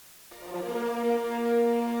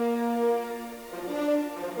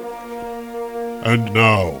And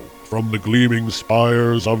now, from the gleaming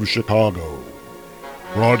spires of Chicago,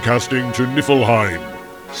 broadcasting to Niflheim,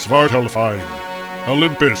 Svartalfheim,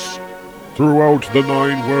 Olympus, throughout the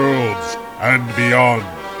 9 worlds and beyond,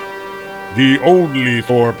 the only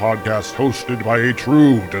Thor podcast hosted by a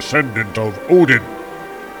true descendant of Odin.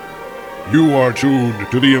 You are tuned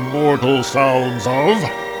to the immortal sounds of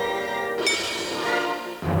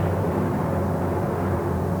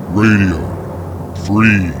Radio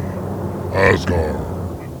Free Asgard.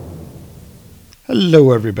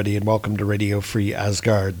 Hello everybody and welcome to Radio Free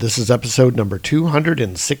Asgard. This is episode number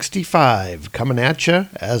 265, coming at you,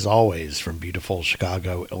 as always, from beautiful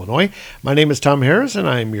Chicago, Illinois. My name is Tom Harris and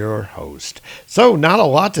I'm your host. So, not a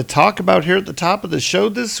lot to talk about here at the top of the show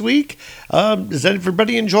this week. Is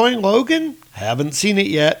everybody enjoying Logan? Haven't seen it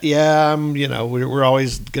yet. Yeah, we're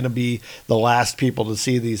always going to be the last people to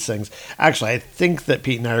see these things. Actually, I think that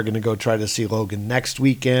Pete and I are going to go try to see Logan next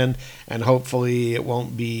weekend, and hopefully it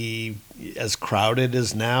won't be as crowded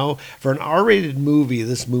as now. For an R-rated movie,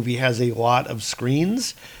 this movie has a lot of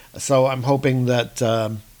screens, so I'm hoping that,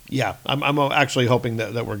 I'm actually hoping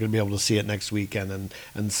that we're going to be able to see it next weekend,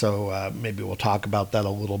 and so maybe we'll talk about that a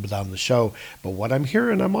little bit on the show. But what I'm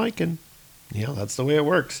hearing, I'm liking. That's the way it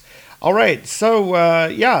works. All right, so,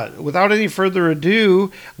 without any further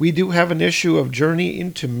ado, we do have an issue of Journey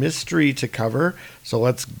into Mystery to cover, so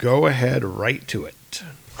let's go ahead right to it.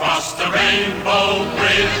 Cross the rainbow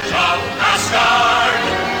bridge of Asgard,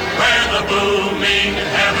 where the booming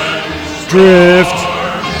heavens drift. roar.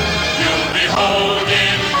 You'll behold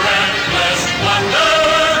in breathless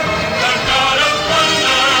wonder the God of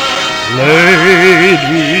thunder.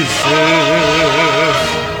 Lady Sif.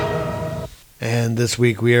 And this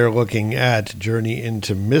week we are looking at Journey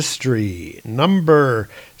into Mystery, number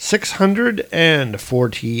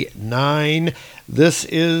 649. This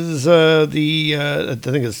is I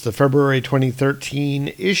think it's the February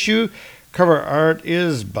 2013 issue. Cover art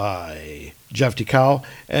is by Jeff DeCal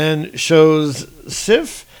and shows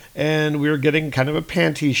Sif. And we're getting kind of a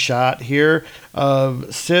panty shot here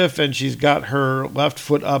of Sif, and she's got her left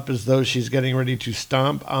foot up as though she's getting ready to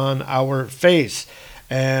stomp on our face.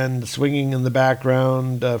 And swinging in the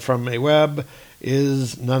background from a web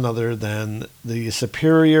is none other than the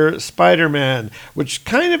Superior Spider-Man, which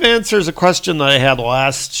kind of answers a question that I had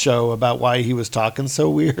last show about why he was talking so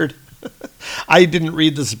weird. I didn't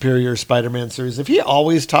read the Superior Spider-Man series. If he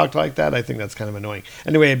always talked like that, I think that's kind of annoying.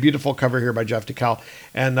 Anyway, a beautiful cover here by Jeff DeCal.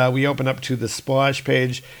 And we open up to the splash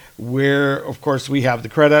page where, of course, we have the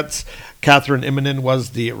credits. Catherine Immonen was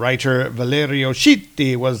the writer. Valerio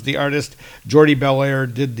Schitti was the artist. Jordi Belair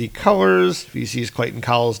did the colors. VC's Clayton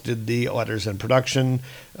Cowles did the letters and production.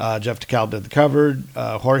 Jeff DeCal did the cover.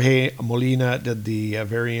 Jorge Molina did the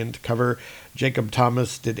variant cover. Jacob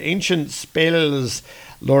Thomas did Ancient Spells.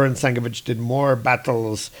 Lauren Sankovic did More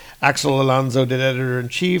Battles. Axel Alonso did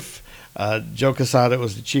editor-in-chief. Joe Quesada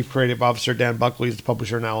was the chief creative officer. Dan Buckley is the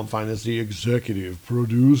publisher, and Alan Fine is the executive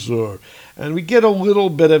producer. And we get a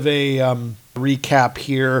little bit of a recap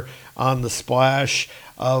here on the splash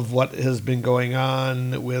of what has been going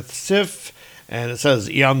on with Sif. And it says,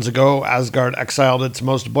 eons ago, Asgard exiled its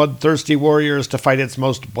most bloodthirsty warriors to fight its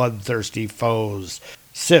most bloodthirsty foes.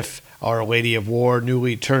 Sif, Our Lady of War,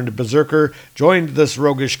 newly turned berserker, joined this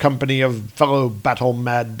roguish company of fellow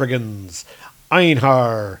battle-mad brigands.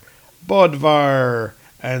 Einhar, Bodvar,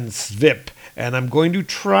 and Svip. And I'm going to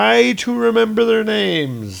try to remember their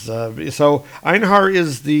names. So Einhar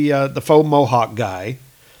is the faux Mohawk guy.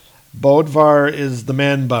 Bodvar is the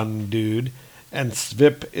man bun dude. And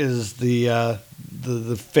Svip is the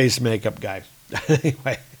face makeup guy.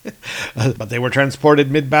 Anyway. But they were transported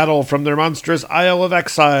mid-battle from their monstrous Isle of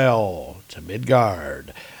Exile to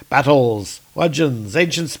Midgard. Battles, legends,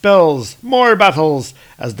 ancient spells, more battles.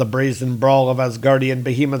 As the brazen brawl of Asgardian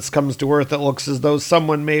behemoths comes to earth, it looks as though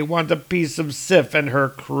someone may want a piece of Sif and her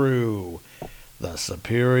crew. The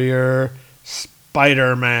Superior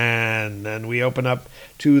Spider-Man. And we open up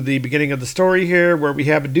to the beginning of the story here where we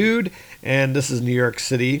have a dude, and this is New York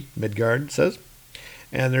City, Midgard, it says.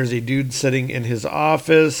 And there's a dude sitting in his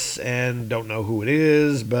office, and don't know who it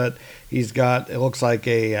is, but he's got, it looks like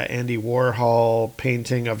a Andy Warhol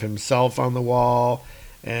painting of himself on the wall,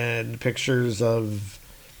 and pictures of,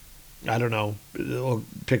 I don't know,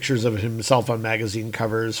 pictures of himself on magazine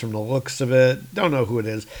covers from the looks of it. Don't know who it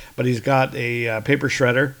is, but he's got a paper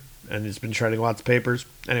shredder, and he's been shredding lots of papers.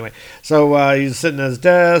 Anyway, so he's sitting at his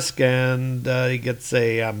desk, and he gets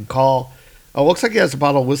a call. Oh, looks like he has a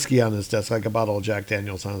bottle of whiskey on his desk, like a bottle of Jack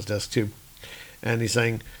Daniels on his desk, too. And he's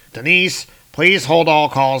saying, Denise, please hold all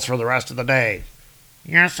calls for the rest of the day.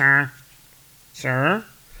 Yes, sir. Sir?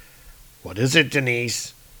 What is it,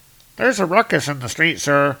 Denise? There's a ruckus in the street,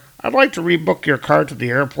 sir. I'd like to rebook your car to the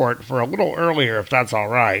airport for a little earlier if that's all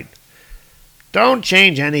right. Don't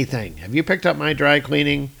change anything. Have you picked up my dry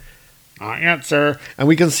cleaning? Not yet, sir. And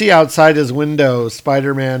we can see outside his window,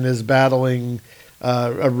 Spider-Man is battling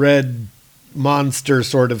a red monster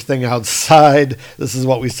sort of thing outside. This is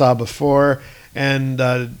what we saw before. And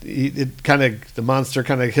the monster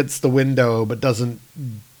kind of hits the window, but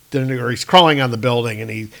or he's crawling on the building, and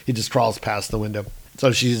he just crawls past the window.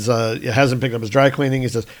 So she's hasn't picked up his dry cleaning. He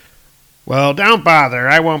says, Well, don't bother.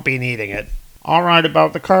 I won't be needing it. All right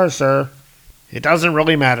about the car, sir. It doesn't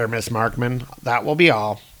really matter, Miss Markman. That will be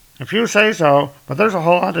all. If you say so, but there's a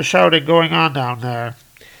whole lot of shouting going on down there.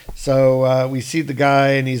 So we see the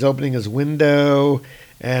guy, and he's opening his window,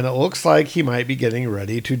 and it looks like he might be getting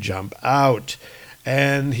ready to jump out.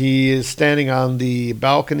 And he is standing on the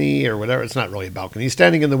balcony, or whatever. It's not really a balcony. He's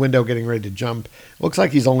standing in the window getting ready to jump. Looks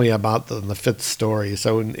like he's only about in the fifth story,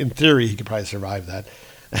 so in theory, he could probably survive that.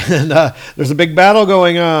 And there's a big battle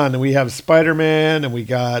going on, and we have Spider-Man, and we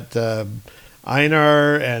got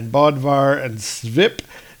Einar and Bodvar and Svip,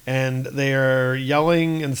 and they are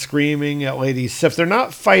yelling and screaming at Lady Sif. They're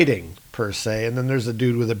not fighting, per se, and then there's a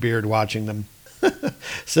dude with a beard watching them.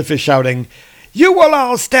 Sif is shouting, "You will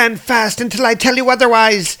all stand fast until I tell you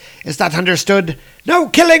otherwise. Is that understood? No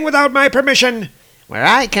killing without my permission. Where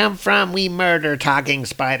I come from, we murder talking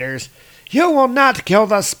spiders. You will not kill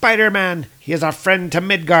the Spider-Man. He is a friend to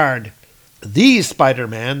Midgard." "The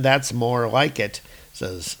Spider-Man, that's more like it,"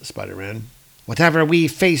 says Spider-Man. "Whatever we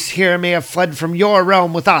face here may have fled from your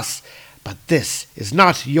realm with us, but this is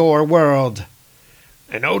not your world."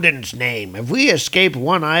 "In Odin's name, have we escaped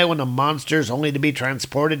one island of monsters only to be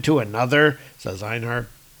transported to another?" says Einar.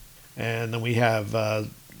 And then we have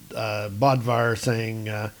Bodvar saying,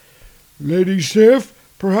 "Lady Sif,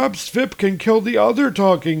 perhaps Svip can kill the other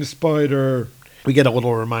talking spider." We get a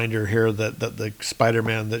little reminder here that the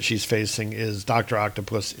Spider-Man that she's facing is Dr.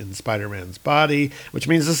 Octopus in Spider-Man's body, which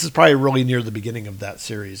means this is probably really near the beginning of that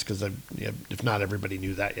series, because if not, everybody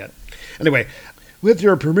knew that yet. Anyway, "With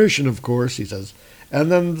your permission, of course," he says.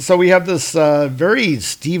 And then, so we have this very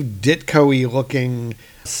Steve Ditko-y looking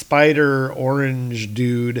spider orange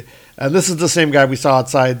dude. And this is the same guy we saw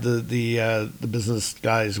outside the business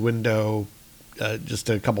guy's window just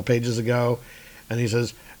a couple pages ago. And he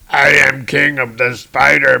says, I am king of the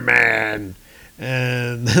Spider-Man.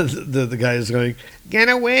 And the guy is going, "Get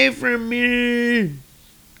away from me."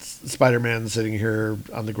 Spider-Man's sitting here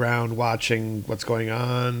on the ground watching what's going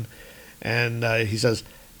on. And he says,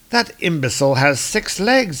 "That imbecile has 6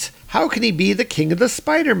 legs. How can he be the king of the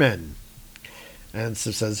Spider-Men?" And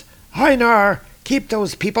Sif says, "Einar, keep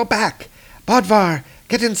those people back. Bodvar,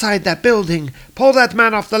 get inside that building. Pull that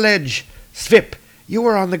man off the ledge. Svip, you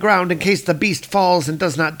are on the ground in case the beast falls and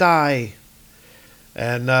does not die."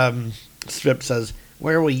 And Svip says,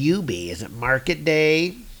 "Where will you be? Is it market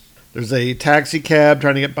day?" There's a taxi cab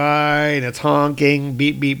trying to get by, and it's honking,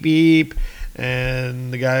 beep, beep, beep.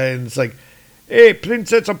 And the guy is like, "Hey,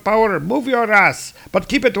 Princess of Power, move your ass, but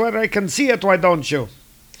keep it where I can see it, why don't you?"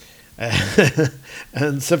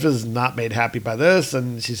 And Sif is not made happy by this,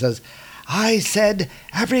 and she says, "I said,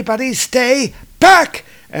 everybody stay back!"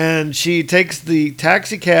 And she takes the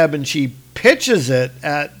taxi cab and she pitches it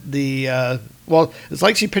at the, it's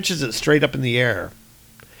like she pitches it straight up in the air.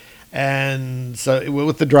 And so,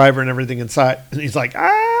 with the driver and everything inside, and he's like,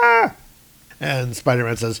 "Ah!" And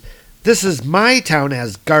Spider-Man says, "This is my town,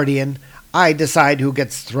 Asgardian. I decide who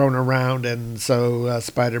gets thrown around." And so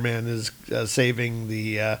Spider-Man is saving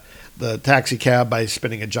the taxi cab by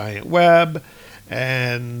spinning a giant web.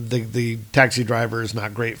 And the taxi driver is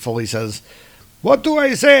not grateful. He says, "What do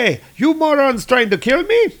I say? You morons trying to kill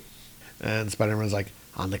me?" And Spider-Man's like,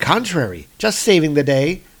 "On the contrary, just saving the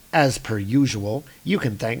day. As per usual, you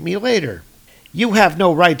can thank me later." "You have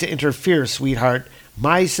no right to interfere, sweetheart.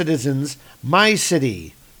 My citizens, my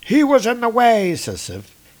city." "He was in the way," says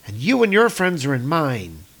Sif. "And you and your friends are in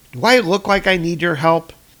mine. Do I look like I need your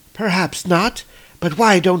help?" "Perhaps not, but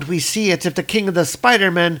why don't we see it if the king of the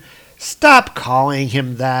Spider-Men—" "Stop calling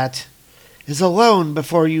him that. Is alone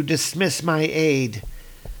before you dismiss my aid."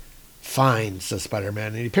 "Fine," says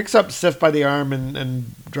Spider-Man. And he picks up Sif by the arm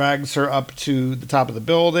and drags her up to the top of the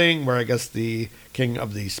building, where I guess the king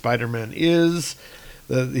of the Spider-Men is.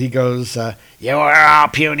 He goes, "You are all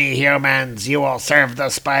puny humans. You will serve the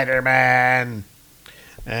Spider-Man."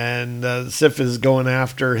 And Sif is going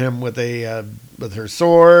after him with her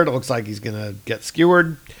sword. It looks like he's going to get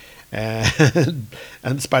skewered. And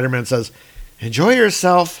Spider-Man says, "Enjoy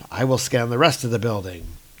yourself. I will scan the rest of the building."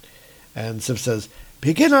 And Sif says,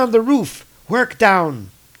 "Begin on the roof. Work down."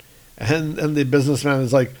 And the businessman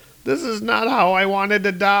is like, This is not how I wanted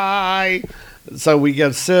to die. So we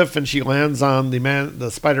get Sif, and she lands on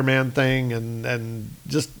the Spider-Man thing, and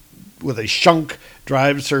just with a shunk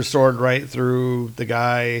drives her sword right through the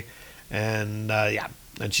guy, and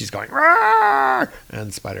and she's going Rawr!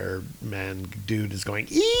 And Spider-Man dude is going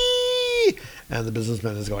ee, and the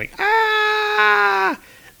businessman is going ah,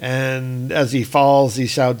 and as he falls, he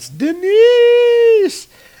shouts Denise,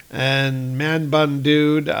 and Man Bun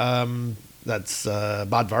dude, that's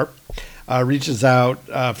Bodvar. Reaches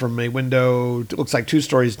out from a window, it looks like 2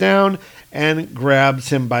 stories down, and grabs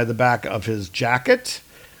him by the back of his jacket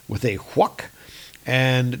with a whuck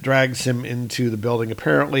and drags him into the building.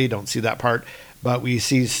 Apparently, don't see that part, but we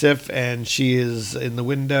see Sif, and she is in the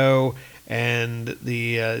window, and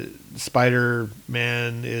the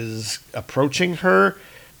Spider-Man is approaching her,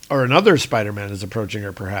 or another Spider-Man is approaching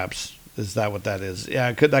her, perhaps. Is that what that is?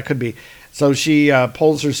 Yeah, that could be. So she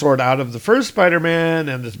pulls her sword out of the first Spider-Man,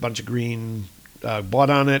 and there's a bunch of green blood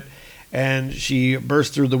on it, and she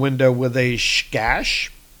bursts through the window with a shkash,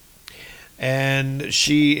 and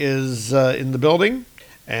she is in the building,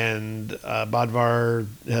 and Bodvar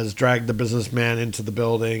has dragged the businessman into the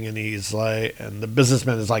building, and the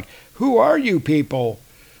businessman is like, "Who are you people?"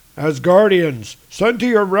 "Asgardians, sent to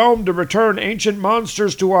your realm to return ancient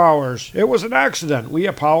monsters to ours. It was an accident. We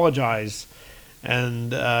apologize."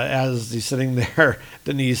 And as he's sitting there,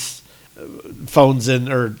 Denise phones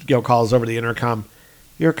in, or calls over the intercom,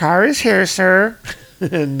 "Your car is here, sir."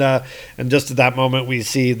 and just at that moment, we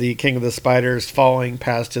see the King of the Spiders falling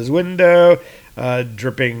past his window,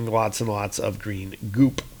 dripping lots and lots of green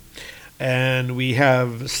goop. And we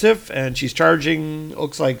have Sif, and she's charging.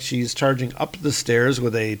 Looks like she's charging up the stairs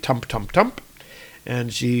with a tump, tump, tump.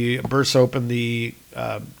 And she bursts open the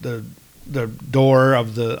door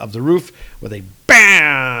of the roof with a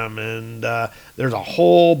bam, and there's a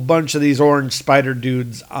whole bunch of these orange spider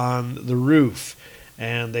dudes on the roof,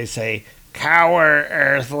 and they say, "Cower,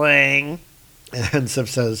 Earthling." And Sif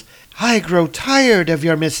says, "I grow tired of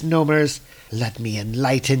your misnomers. Let me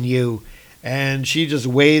enlighten you." And she just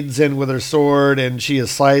wades in with her sword, and she is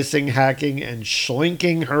slicing, hacking, and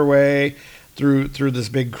slinking her way through this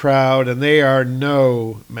big crowd, and they are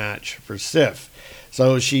no match for Sif.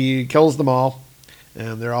 So she kills them all,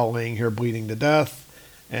 and they're all laying here bleeding to death,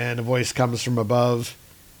 and a voice comes from above,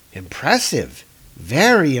 "Impressive,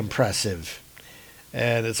 very impressive."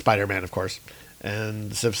 And it's Spider-Man, of course.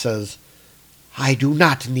 And Sif says, "I do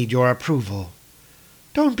not need your approval."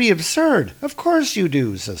 "Don't be absurd. Of course you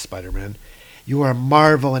do," says Spider-Man. "You are a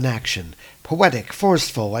marvel in action, poetic,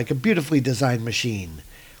 forceful, like a beautifully designed machine.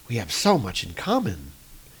 We have so much in common.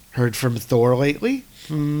 Heard from Thor lately?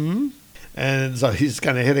 And so he's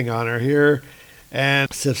kind of hitting on her here.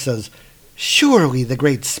 And Sif says, "Surely the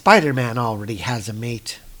great Spider-Man already has a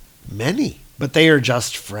mate." "Many, but they are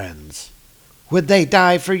just friends." "Would they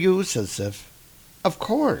die for you?" says Sif. "Of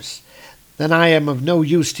course." "Then I am of no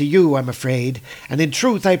use to you, I'm afraid, and in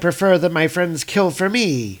truth I prefer that my friends kill for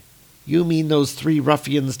me." "You mean those 3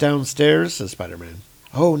 ruffians downstairs?" says Spider-Man.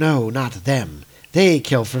 "Oh no, not them. They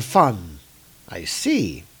kill for fun." "I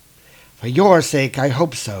see." "For your sake, I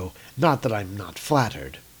hope so. Not that I'm not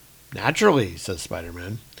flattered." "Naturally," says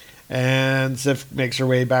Spider-Man. And Sif makes her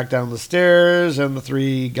way back down the stairs, and the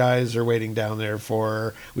 3 guys are waiting down there for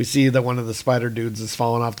her. We see that one of the spider dudes has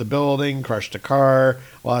fallen off the building, crushed a car,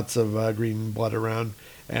 lots of green blood around,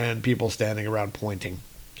 and people standing around pointing.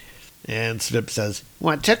 And Sif says,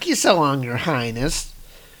 "What took you so long, Your Highness?"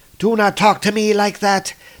 "Do not talk to me like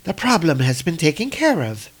that. The problem has been taken care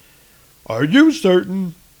of." "Are you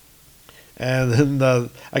certain?" And then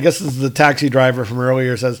I guess this is the taxi driver from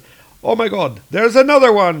earlier says, "Oh my God, there's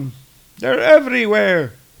another one. They're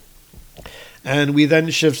everywhere." And we then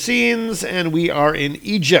shift scenes, and we are in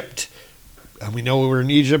Egypt. And we know we're in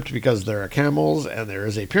Egypt because there are camels, and there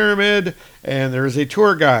is a pyramid, and there is a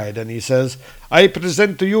tour guide. And he says, "I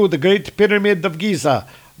present to you the Great Pyramid of Giza,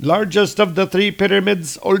 largest of the 3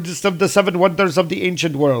 pyramids, oldest of the 7 wonders of the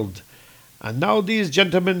ancient world. And now these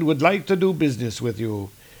gentlemen would like to do business with you."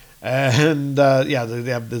 And they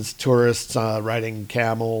have these tourists riding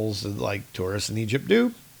camels like tourists in Egypt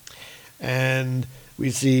do. And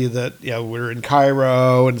we see that we're in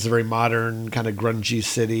Cairo, and it's a very modern kind of grungy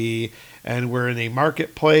city, and we're in a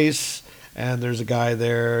marketplace, and there's a guy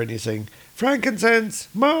there, and he's saying, "Frankincense,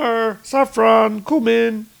 myrrh, saffron,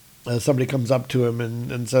 cumin." Somebody comes up to him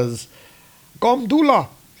and says, "Gomdula."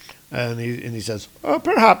 And he says,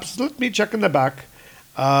 "Perhaps, let me check in the back."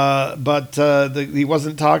 But he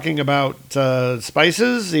wasn't talking about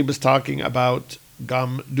spices. He was talking about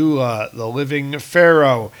Gamdula, the living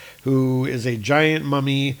pharaoh, who is a giant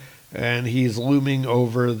mummy and he's looming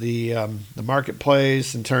over the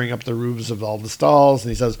marketplace and tearing up the roofs of all the stalls.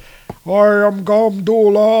 And he says, "I am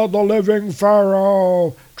Gomdula, the living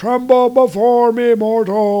pharaoh. Tremble before me,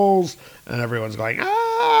 mortals." And everyone's going,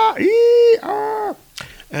 "Ah, ee, ah."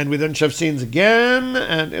 And we then shift scenes again,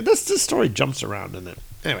 and this story jumps around in it.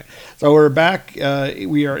 Anyway, so we're back.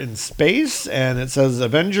 We are in space, and it says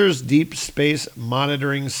Avengers Deep Space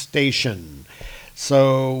Monitoring Station.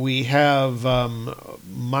 So we have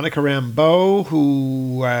Monica Rambeau,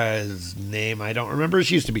 whose name I don't remember.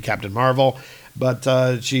 She used to be Captain Marvel, but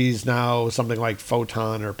she's now something like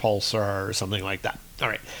Photon or Pulsar or something like that. All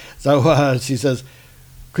right. So she says,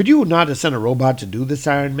 "Could you not have sent a robot to do this,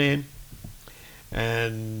 Iron Man?"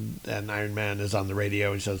 And Iron Man is on the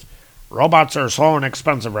radio. He says, "Robots are slow and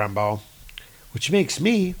expensive, Rambo." "Which makes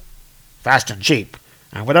me Fast and cheap.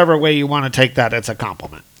 And whatever way you want to take that, it's a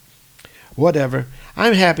compliment." "Whatever.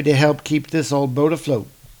 I'm happy to help keep this old boat afloat."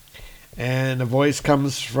 And a voice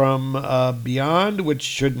comes from beyond, which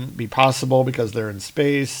shouldn't be possible because they're in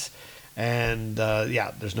space. And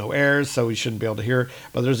there's no air, so we shouldn't be able to hear.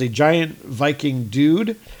 But there's a giant Viking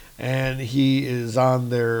dude, and he is on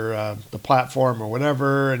the platform or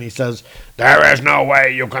whatever, and he says, "There is no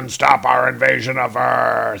way you can stop our invasion of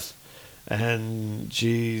Earth." And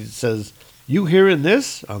she says, "You hearing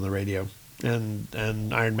this?" on the radio. And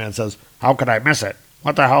Iron Man says, "How could I miss it?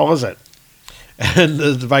 What the hell is it?" And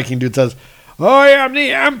the Viking dude says, "I am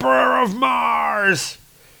the Emperor of Mars."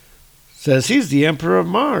 Says he's the Emperor of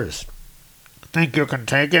Mars. "Think you can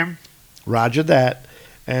take him?" Roger that.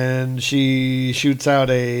 And she shoots out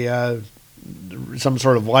some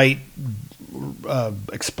sort of light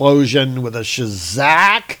explosion with a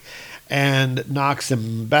shazak and knocks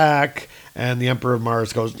him back. And the Emperor of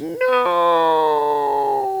Mars goes, "No!"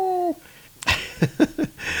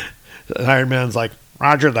 Iron Man's like,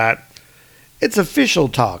 "Roger that." "It's official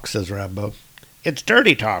talk," says Rambo. "It's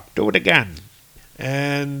dirty talk. Do it again."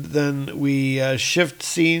 And then we shift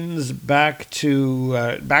scenes back to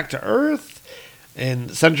Earth in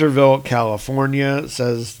Centerville, California,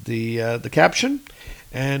 says the caption.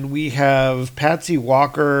 And we have Patsy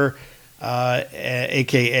Walker,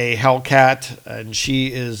 a.k.a. Hellcat, and she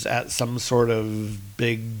is at some sort of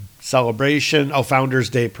big celebration. Oh, Founders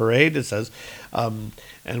Day parade, it says.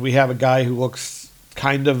 And we have a guy who looks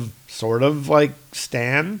kind of, sort of like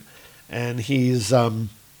Stan, and he's...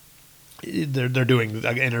 They're doing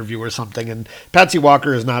an interview or something, and Patsy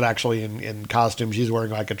Walker is not actually in costume. She's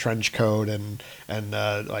wearing like a trench coat and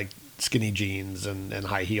like skinny jeans and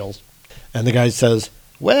high heels. And the guy says,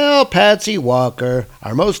 "Well, Patsy Walker,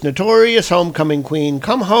 our most notorious homecoming queen,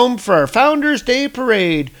 come home for our Founders Day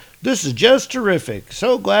parade. This is just terrific.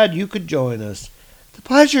 So glad you could join us." "The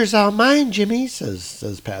pleasure's all mine, Jimmy,"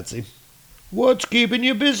 says Patsy. "What's keeping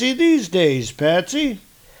you busy these days, Patsy?"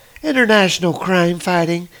 "International crime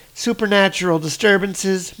fighting, supernatural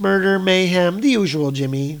disturbances, murder, mayhem, the usual,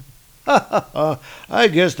 Jimmy." "Ha ha ha, I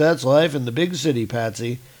guess that's life in the big city,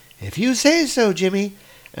 Patsy." "If you say so, Jimmy."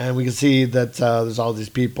 And we can see that there's all these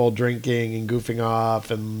people drinking and goofing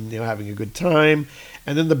off and having a good time.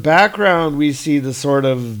 And in the background, we see the sort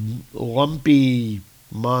of lumpy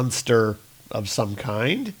monster of some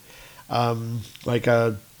kind, like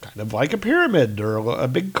a pyramid or a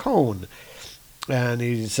big cone. And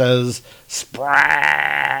he says,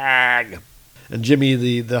 "Sprag!" And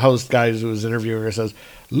Jimmy, the host guy who was interviewing her, says,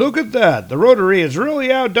 "Look at that. The Rotary has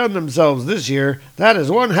really outdone themselves this year. That is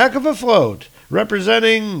one heck of a float.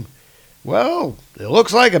 Representing, well, it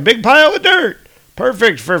looks like a big pile of dirt.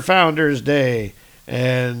 Perfect for Founders Day."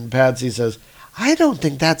 And Patsy says, "I don't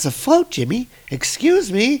think that's a float, Jimmy.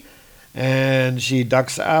 Excuse me." And she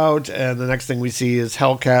ducks out, and the next thing we see is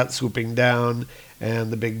Hellcat swooping down,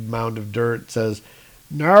 and the big mound of dirt says,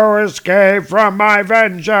 "No escape from my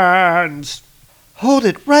vengeance." "Hold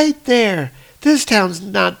it right there. This town's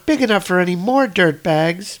not big enough for any more dirt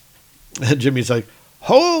bags." And Jimmy's like,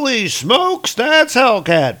 "Holy smokes, that's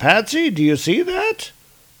Hellcat, Patsy. Do you see that?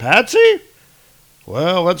 Patsy?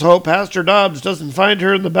 Well, let's hope Pastor Dobbs doesn't find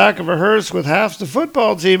her in the back of a hearse with half the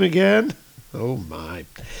football team again." Oh, my.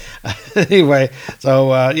 Anyway,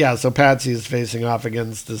 so Patsy is facing off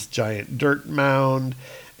against this giant dirt mound,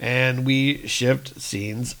 and we shift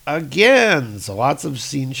scenes again. So lots of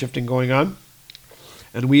scene shifting going on.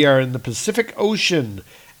 And we are in the Pacific Ocean,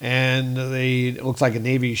 and it looks like a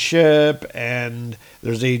Navy ship, and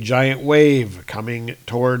there's a giant wave coming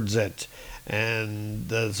towards it. And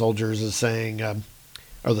the soldiers are saying,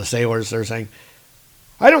 or the sailors are saying,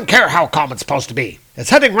 "I don't care how calm it's supposed to be. It's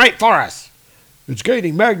heading right for us." "It's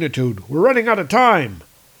gaining magnitude. We're running out of time."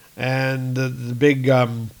 And the big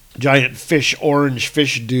giant orange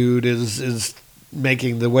fish dude is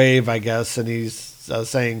making the wave, I guess, and he's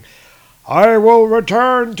saying, "I will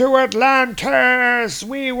return to Atlantis.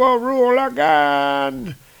 We will rule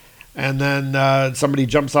again." And then somebody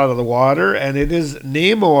jumps out of the water, and it is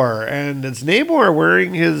Namor. And it's Namor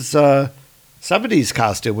wearing his 70s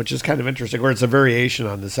costume, which is kind of interesting, or it's a variation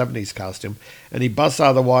on the 70s costume. And he busts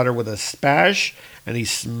out of the water with a splash, and he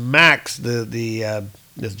smacks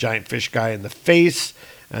this giant fish guy in the face.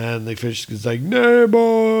 And the fish is like,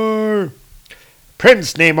 "Namor!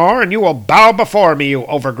 Prince Namor, and you will bow before me, you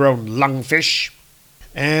overgrown lungfish."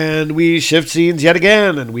 And we shift scenes yet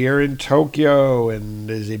again, and we are in Tokyo, and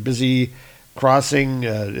there's a busy crossing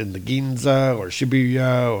in the Ginza or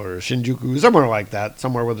Shibuya or Shinjuku, somewhere like that,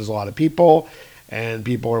 somewhere where there's a lot of people, and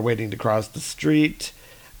people are waiting to cross the street,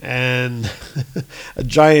 and a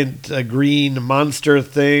giant green monster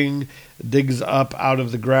thing digs up out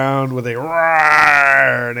of the ground with a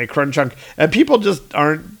roar and a crunch chunk, and people just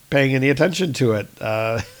aren't paying any attention to it.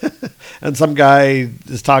 And some guy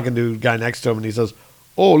is talking to a guy next to him, and he says,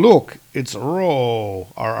 "Oh, look, it's Ro,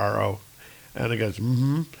 R-R-O." And he goes,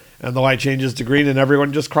 "Mm-hmm." And the light changes to green, and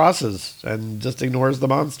everyone just crosses and just ignores the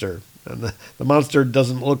monster. And the monster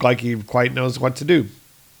doesn't look like he quite knows what to do.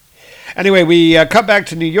 Anyway, we cut back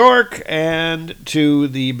to New York and to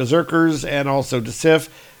the Berserkers and also to Sif,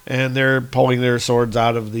 and they're pulling their swords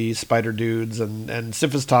out of the spider dudes, and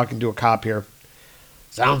Sif is talking to a cop here.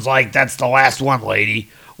 "Sounds like that's the last one, lady.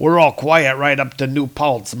 We're all quiet right up to New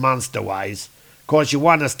Paltz, monster-wise. Course, you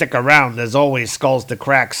want to stick around, there's always skulls to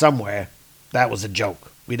crack somewhere. That was a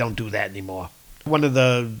joke. We don't do that anymore." One of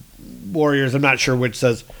the warriors, I'm not sure which,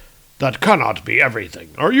 says, "That cannot be everything.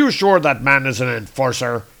 Are you sure that man is an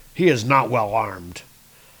enforcer? He is not well armed."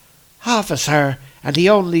 "Officer, and he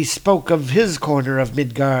only spoke of his corner of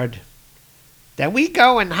Midgard." "Then we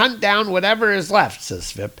go and hunt down whatever is left,"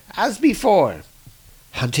 says Svip, "as before."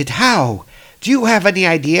 "Hunt it how? Do you have any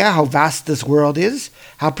idea how vast this world is?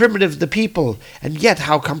 How primitive the people, and yet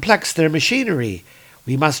how complex their machinery?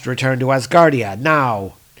 We must return to Asgardia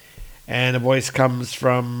now." And a voice comes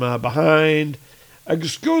from behind.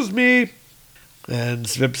 "Excuse me." And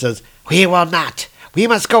Svip says, "We will not. We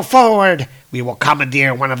must go forward. We will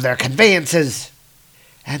commandeer one of their conveyances."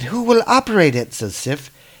 "And who will operate it?" says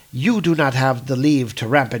Sif. "You do not have the leave to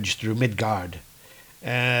rampage through Midgard."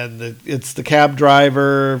 And it's the cab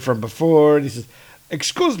driver from before, and he says,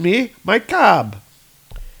 "Excuse me, my cab."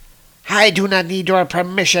 "I do not need your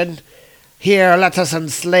permission. Here, let us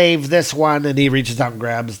enslave this one." And he reaches out and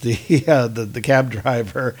grabs the cab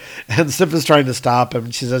driver, and Sif is trying to stop him.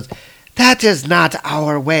 She says, "That is not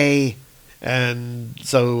our way." And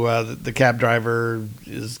so the cab driver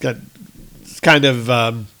is kind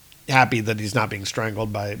of happy that he's not being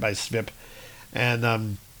strangled by Svip.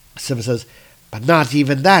 And Sif says, "But not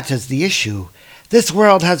even that is the issue. This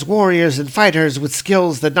world has warriors and fighters with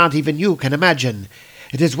skills that not even you can imagine.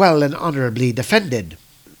 It is well and honorably defended."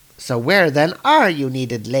 "So where then are you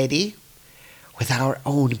needed, lady?" "With our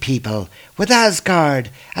own people, with Asgard,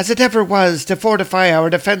 as it ever was, to fortify our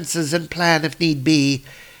defenses and plan if need be,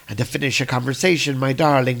 and to finish a conversation my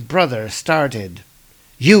darling brother started."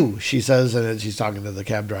 "You," she says, and then she's talking to the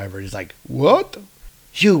cab driver. He's like, "What?"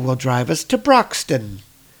 "You will drive us to Broxton."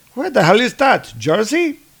 "Where the hell is that?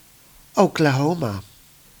 Jersey?" "Oklahoma."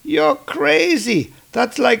 "You're crazy.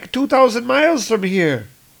 That's like 2,000 miles from here."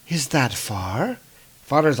 "Is that far?"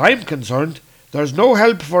 "Far as I'm concerned, there's no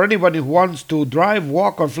help for anyone who wants to drive,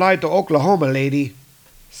 walk, or fly to Oklahoma, lady."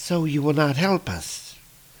 "So you will not help us?"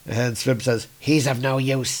 And Svip says, "He's of no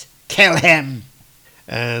use. Kill him."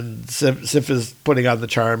 And Sif is putting on the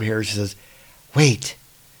charm here. She says, "Wait,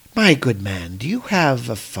 my good man, do you have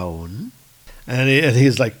a phone?" And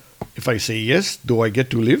he's like, "If I say yes, do I get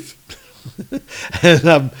to live?"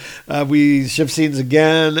 And we shift scenes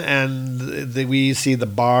again, and we see the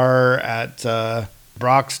bar at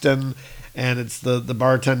Broxton, and it's the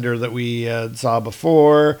bartender that we saw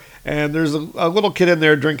before, and there's a little kid in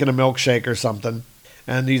there drinking a milkshake or something,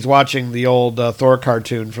 and he's watching the old Thor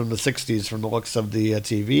cartoon from the 60s from the looks of the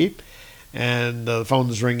TV, and the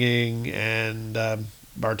phone's ringing, and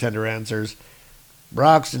bartender answers,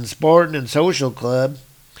 "Broxton Sporting and Social Club."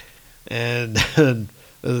 And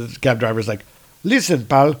the cab driver's like, "Listen,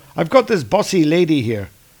 pal, I've got this bossy lady here."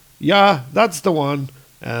 "Yeah, that's the one."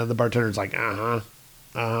 And the bartender's like,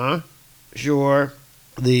 "Sure."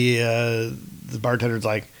 The bartender's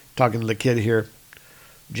like, talking to the kid here,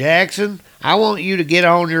 "Jackson, I want you to get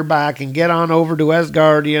on your bike and get on over to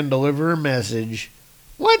Asgardia and deliver a message."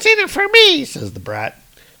 "What's in it for me?" says the brat.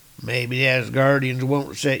 "Maybe the Asgardians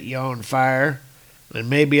won't set you on fire. And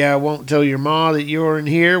maybe I won't tell your ma that you're in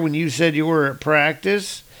here when you said you were at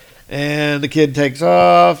practice. And the kid takes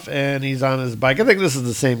off, and he's on his bike. I think this is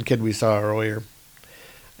the same kid we saw earlier.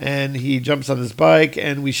 And he jumps on his bike,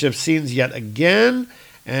 and we shift scenes yet again.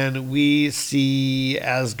 And we see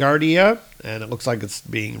Asgardia, and it looks like it's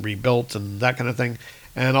being rebuilt and that kind of thing.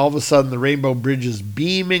 And all of a sudden, the Rainbow Bridge is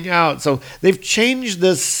beaming out. So they've changed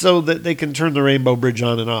this so that they can turn the Rainbow Bridge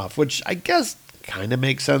on and off, which I guess kind of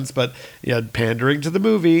makes sense, but pandering to the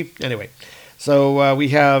movie. Anyway, so we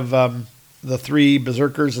have the three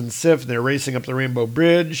berserkers and Sif. They're racing up the Rainbow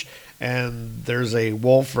Bridge, and there's a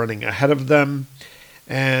wolf running ahead of them.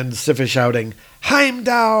 And Sif is shouting,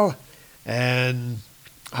 "Heimdall!" And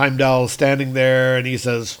Heimdall's standing there, and he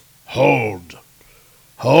says, Hold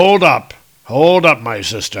up, my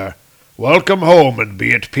sister. Welcome home and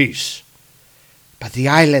be at peace." But the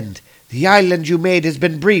island you made has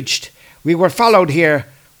been breached. We were followed here.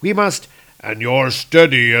 We must... "And your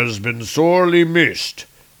steady has been sorely missed,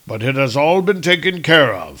 but it has all been taken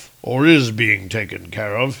care of, or is being taken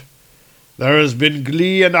care of. There has been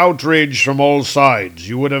glee and outrage from all sides.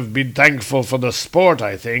 You would have been thankful for the sport,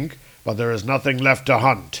 I think, but there is nothing left to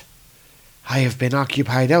hunt." I have been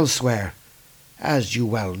occupied elsewhere, as you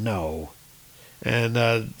well know.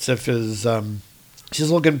 And Sif is, she's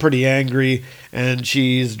looking pretty angry, and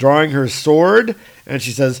she's drawing her sword, and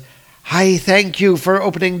she says, I thank you for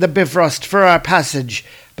opening the Bifrost for our passage,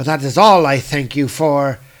 but that is all I thank you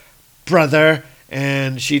for, brother.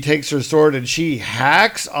 And she takes her sword and she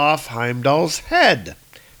hacks off Heimdall's head,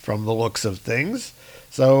 from the looks of things.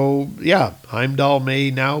 So, yeah, Heimdall may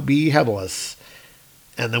now be headless.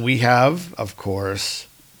 And then we have, of course,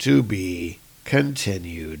 to be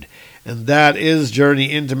continued. And that is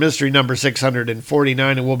Journey into Mystery number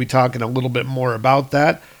 649, and we'll be talking a little bit more about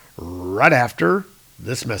that right after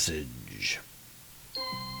this message.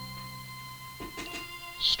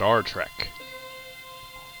 Star Trek,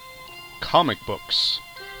 comic books,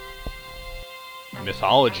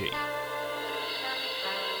 mythology,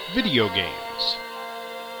 video games,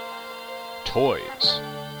 toys,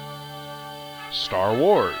 Star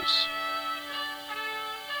Wars.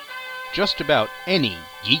 Just about any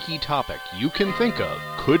geeky topic you can think of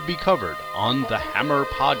could be covered on the Hammer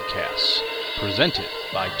Podcasts, presented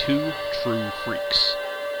by Two True Freaks.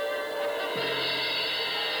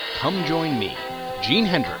 Come join me, Gene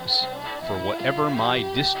Hendricks, for whatever my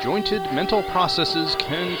disjointed mental processes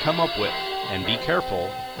can come up with, and be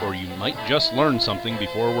careful, or you might just learn something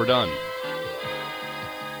before we're done.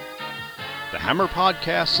 The Hammer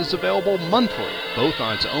Podcast is available monthly, both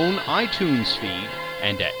on its own iTunes feed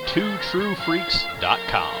and at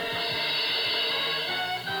twotruefreaks.com.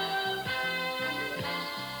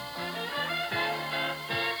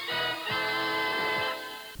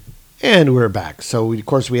 And we're back. So, of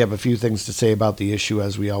course, we have a few things to say about the issue,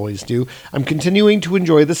 as we always do. I'm continuing to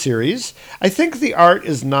enjoy the series. I think the art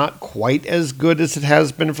is not quite as good as it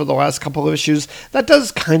has been for the last couple of issues. That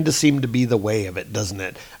does kind of seem to be the way of it, doesn't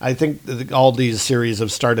it? I think all these series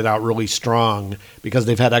have started out really strong because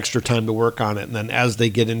they've had extra time to work on it. And then as they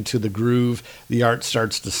get into the groove, the art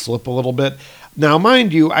starts to slip a little bit. Now,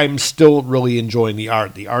 mind you, I'm still really enjoying the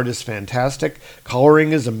art. The art is fantastic.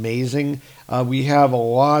 Coloring is amazing. We have a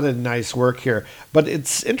lot of nice work here. But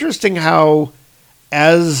it's interesting how,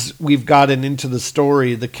 as we've gotten into the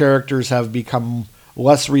story, the characters have become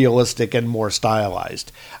less realistic and more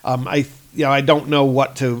stylized. I don't know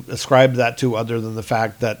what to ascribe that to other than the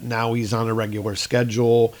fact that now he's on a regular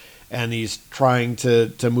schedule and he's trying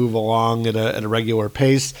to move along at a regular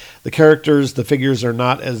pace. The characters, the figures are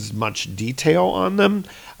not as much detail on them.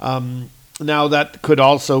 Now, that could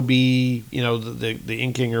also be, the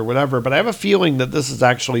inking or whatever, but I have a feeling that this is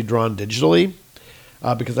actually drawn digitally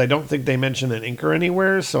because I don't think they mention an inker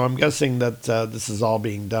anywhere, so I'm guessing that this is all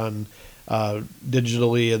being done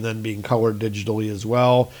digitally and then being colored digitally as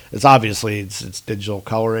well. It's obviously it's digital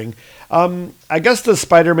coloring. I guess the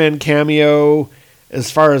Spider-Man cameo, as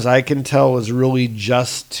far as I can tell, is really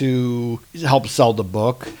just to help sell the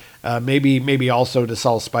book. Maybe also to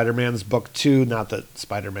sell Spider-Man's book too. Not that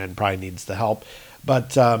Spider-Man probably needs the help,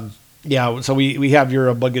 but so we have your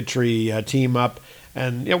obligatory team up,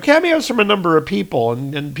 and cameos from a number of people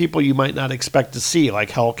and people you might not expect to see,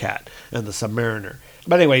 like Hellcat and the Submariner.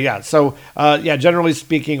 But anyway, generally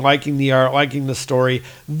speaking, liking the art, liking the story.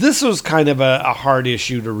 This was kind of a hard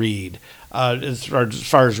issue to read. As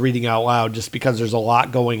far as reading out loud, just because there's a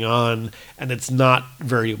lot going on and it's not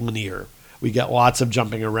very linear. We get lots of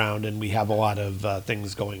jumping around and we have a lot of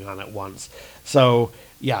things going on at once. So,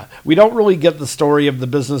 we don't really get the story of the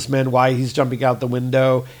businessman, why he's jumping out the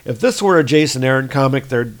window. If this were a Jason Aaron comic,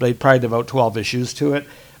 they'd probably devote 12 issues to it.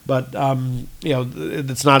 But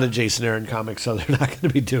it's not a Jason Aaron comic, so they're not going to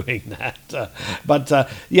be doing that. But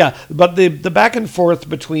the back and forth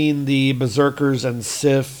between the Berserkers and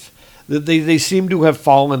Sif, they seem to have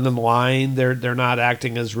fallen in line. They're not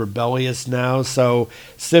acting as rebellious now. So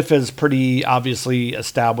Sif has pretty obviously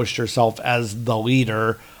established herself as the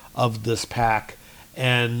leader of this pack,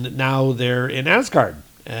 and now they're in Asgard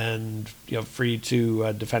and free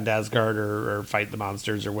to defend Asgard or fight the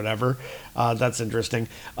monsters or whatever. That's interesting.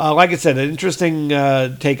 Like I said, an interesting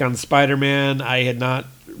take on Spider-Man. I had not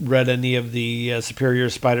read any of the Superior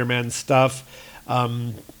Spider-Man stuff,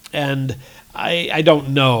 and I don't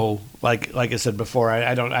know. Like I said before,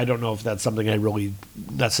 I don't know if that's something I really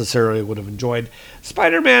necessarily would have enjoyed.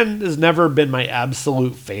 Spider-Man has never been my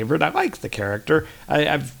absolute favorite. I like the character.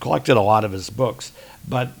 I've collected a lot of his books,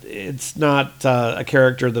 but it's not a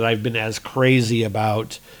character that I've been as crazy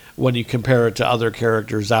about when you compare it to other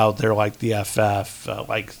characters out there like the FF,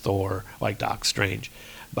 like Thor, like Doc Strange.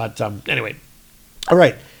 But anyway, all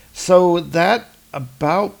right. So that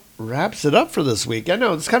about wraps it up for this week. I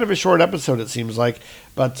know it's kind of a short episode, it seems like,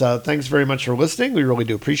 but thanks very much for listening. We really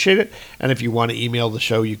do appreciate it. And if you want to email the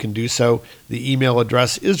show, you can do so. The email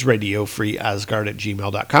address is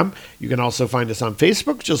radiofreeasgard@gmail.com. You can also find us on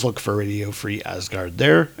Facebook. Just look for Radio Free Asgard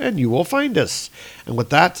there, and you will find us. And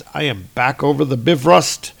with that, I am back over the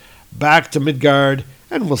Bifrost, back to Midgard,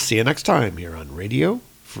 and we'll see you next time here on Radio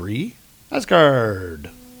Free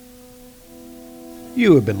Asgard.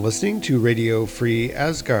 You have been listening to Radio Free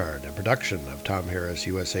Asgard, a production of Tom Harris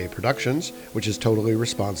USA Productions, which is totally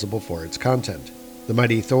responsible for its content. The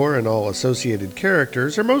Mighty Thor and all associated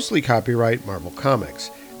characters are mostly copyright Marvel Comics.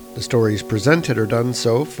 The stories presented are done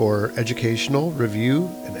so for educational, review,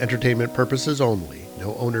 and entertainment purposes only.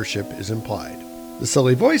 No ownership is implied. The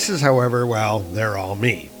silly voices, however, well, they're all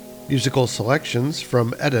me. Musical selections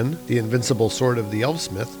from Eden, the Invincible Sword of the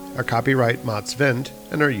Elfsmith, are copyright Mott's Vent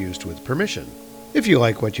and are used with permission. If you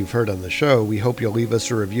like what you've heard on the show, we hope you'll leave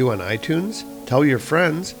us a review on iTunes, tell your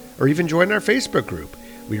friends, or even join our Facebook group.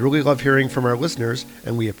 We really love hearing from our listeners,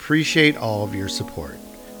 and we appreciate all of your support.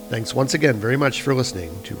 Thanks once again very much for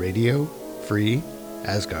listening to Radio Free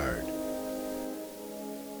Asgard.